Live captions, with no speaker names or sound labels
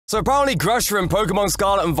So apparently Grusha in Pokemon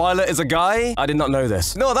Scarlet and Violet is a guy? I did not know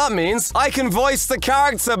this. You know what that means? I can voice the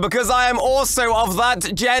character because I am also of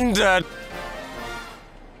that gender.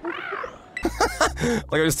 Like,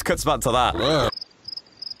 it just cuts back to that.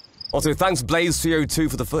 Also, thanks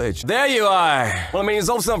Blaze302 for the footage. There you are! Well, I mean, he's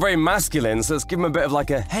also not very masculine, so let's give him a bit of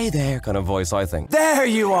like a hey there kind of voice, I think. There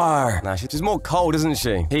you are! Nah, she's more cold, isn't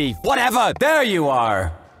she? Whatever! There you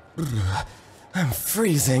are! I'm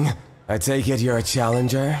freezing. I take it you're a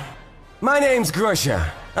challenger? My name's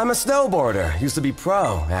Grusha. I'm a snowboarder. Used to be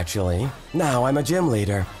pro, actually. Now I'm a gym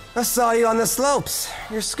leader. I saw you on the slopes.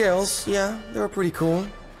 Your skills, yeah, they were pretty cool.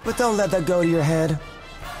 But don't let that go to your head.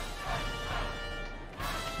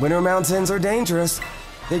 Winter mountains are dangerous.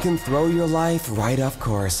 They can throw your life right off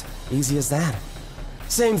course. Easy as that.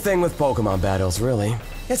 Same thing with Pokemon battles, really.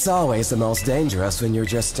 It's always the most dangerous when you're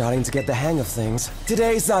just starting to get the hang of things.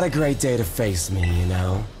 Today's not a great day to face me, you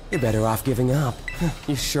know. You're better off giving up.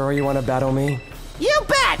 You sure you want to battle me? You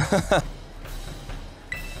bet!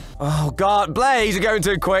 Oh god, Blaze, you're going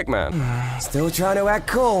too quick, man. Still trying to act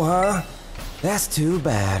cool, huh? That's too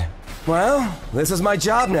bad. Well, this is my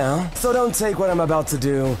job now, so don't take what I'm about to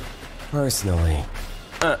do personally.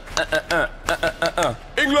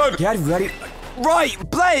 England! Get ready. Right,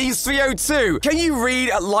 Blaze302! Can you read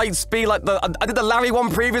at light speed like I did the Larry one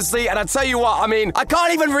previously, and I tell you what, I mean, I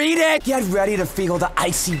can't even read it! Get ready to feel the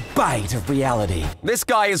icy bite of reality. This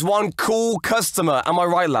guy is one cool customer. Am I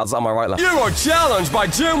right, lads? Am I right, lads? You are challenged by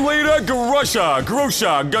gym leader Grusha. Grusha.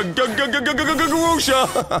 I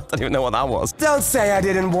don't even know what that was. Don't say I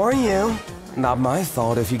didn't warn you. Not my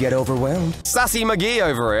fault if you get overwhelmed. Sassy McGee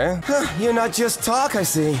over here. You're not just talk, I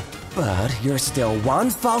see. But you're still one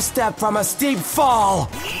false step from a steep fall!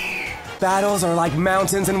 Battles are like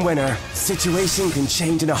mountains in winter. Situation can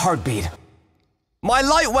change in a heartbeat. My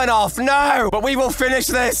light went off, no! But we will finish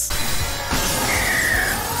this!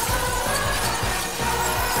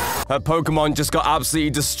 Her Pokemon just got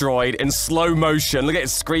absolutely destroyed in slow motion. Look at it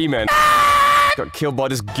screaming. Got killed by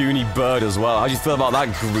this goony bird as well. How do you feel about that,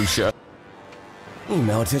 Grusha? You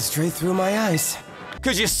melted straight through my ice.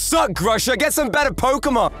 Cause you suck, Grusha! Get some better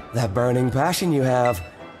Pokemon! That burning passion you have.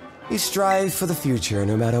 You strive for the future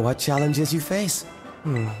no matter what challenges you face.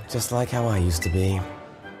 Just like how I used to be.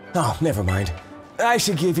 Oh, never mind. I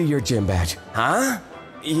should give you your gym badge. Huh?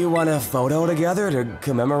 You want a photo together to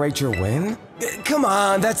commemorate your win? Come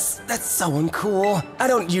on, that's so uncool. I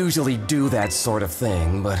don't usually do that sort of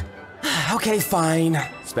thing, but... Okay, fine.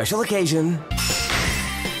 Special occasion.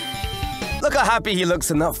 Look how happy he looks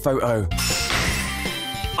in that photo.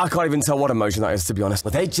 I can't even tell what emotion that is, to be honest.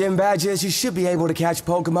 With 8 gym badges, you should be able to catch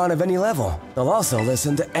Pokemon of any level. They'll also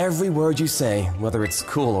listen to every word you say, whether it's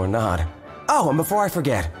cool or not. Oh, and before I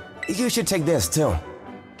forget, you should take this, too.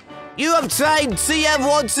 You obtained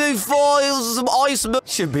TM124 some ice...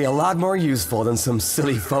 Should be a lot more useful than some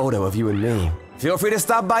silly photo of you and me. Feel free to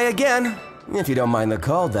stop by again, if you don't mind the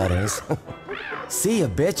cold, that is. See ya,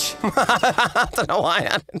 bitch. I don't know why I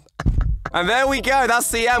had it. And there we go, that's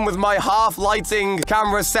the end with my half-lighting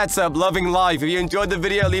camera setup, loving life. If you enjoyed the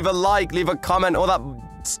video, leave a like, leave a comment, all that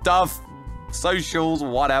stuff, socials,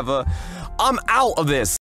 whatever. I'm out of this.